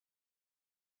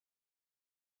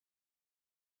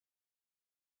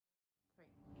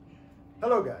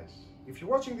Hello guys, if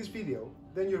you're watching this video,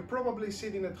 then you're probably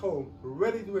sitting at home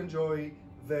ready to enjoy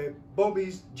the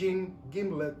Bobby's Gin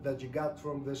Gimlet that you got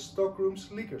from the Stockroom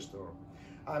Liquor Store.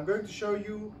 I'm going to show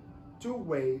you two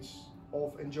ways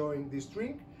of enjoying this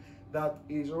drink that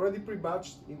is already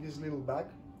pre-batched in this little bag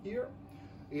here.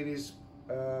 It is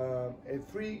a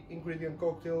 3-ingredient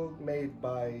cocktail made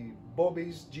by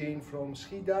Bobby's Gin from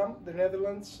Schiedam, the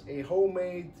Netherlands, a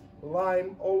homemade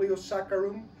lime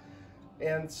oleosaccharum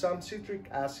and some citric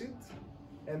acid.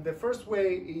 And the first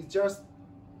way is just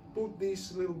put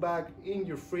this little bag in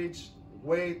your fridge,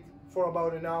 wait for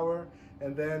about an hour,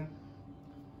 and then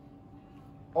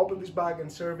open this bag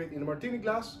and serve it in a martini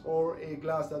glass or a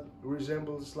glass that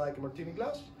resembles like a martini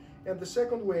glass. And the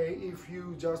second way, if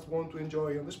you just want to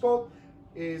enjoy on the spot,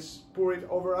 is pour it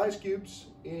over ice cubes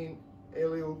in a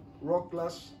little rock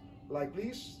glass like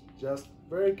this. Just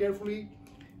very carefully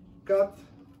cut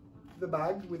the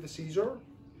bag with a scissor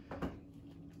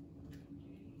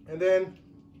and then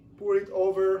pour it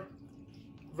over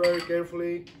very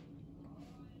carefully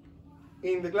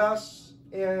in the glass.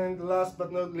 And last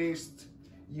but not least,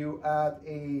 you add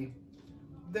a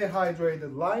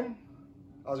dehydrated lime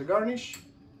as a garnish,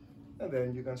 and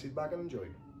then you can sit back and enjoy.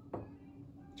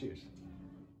 Cheers.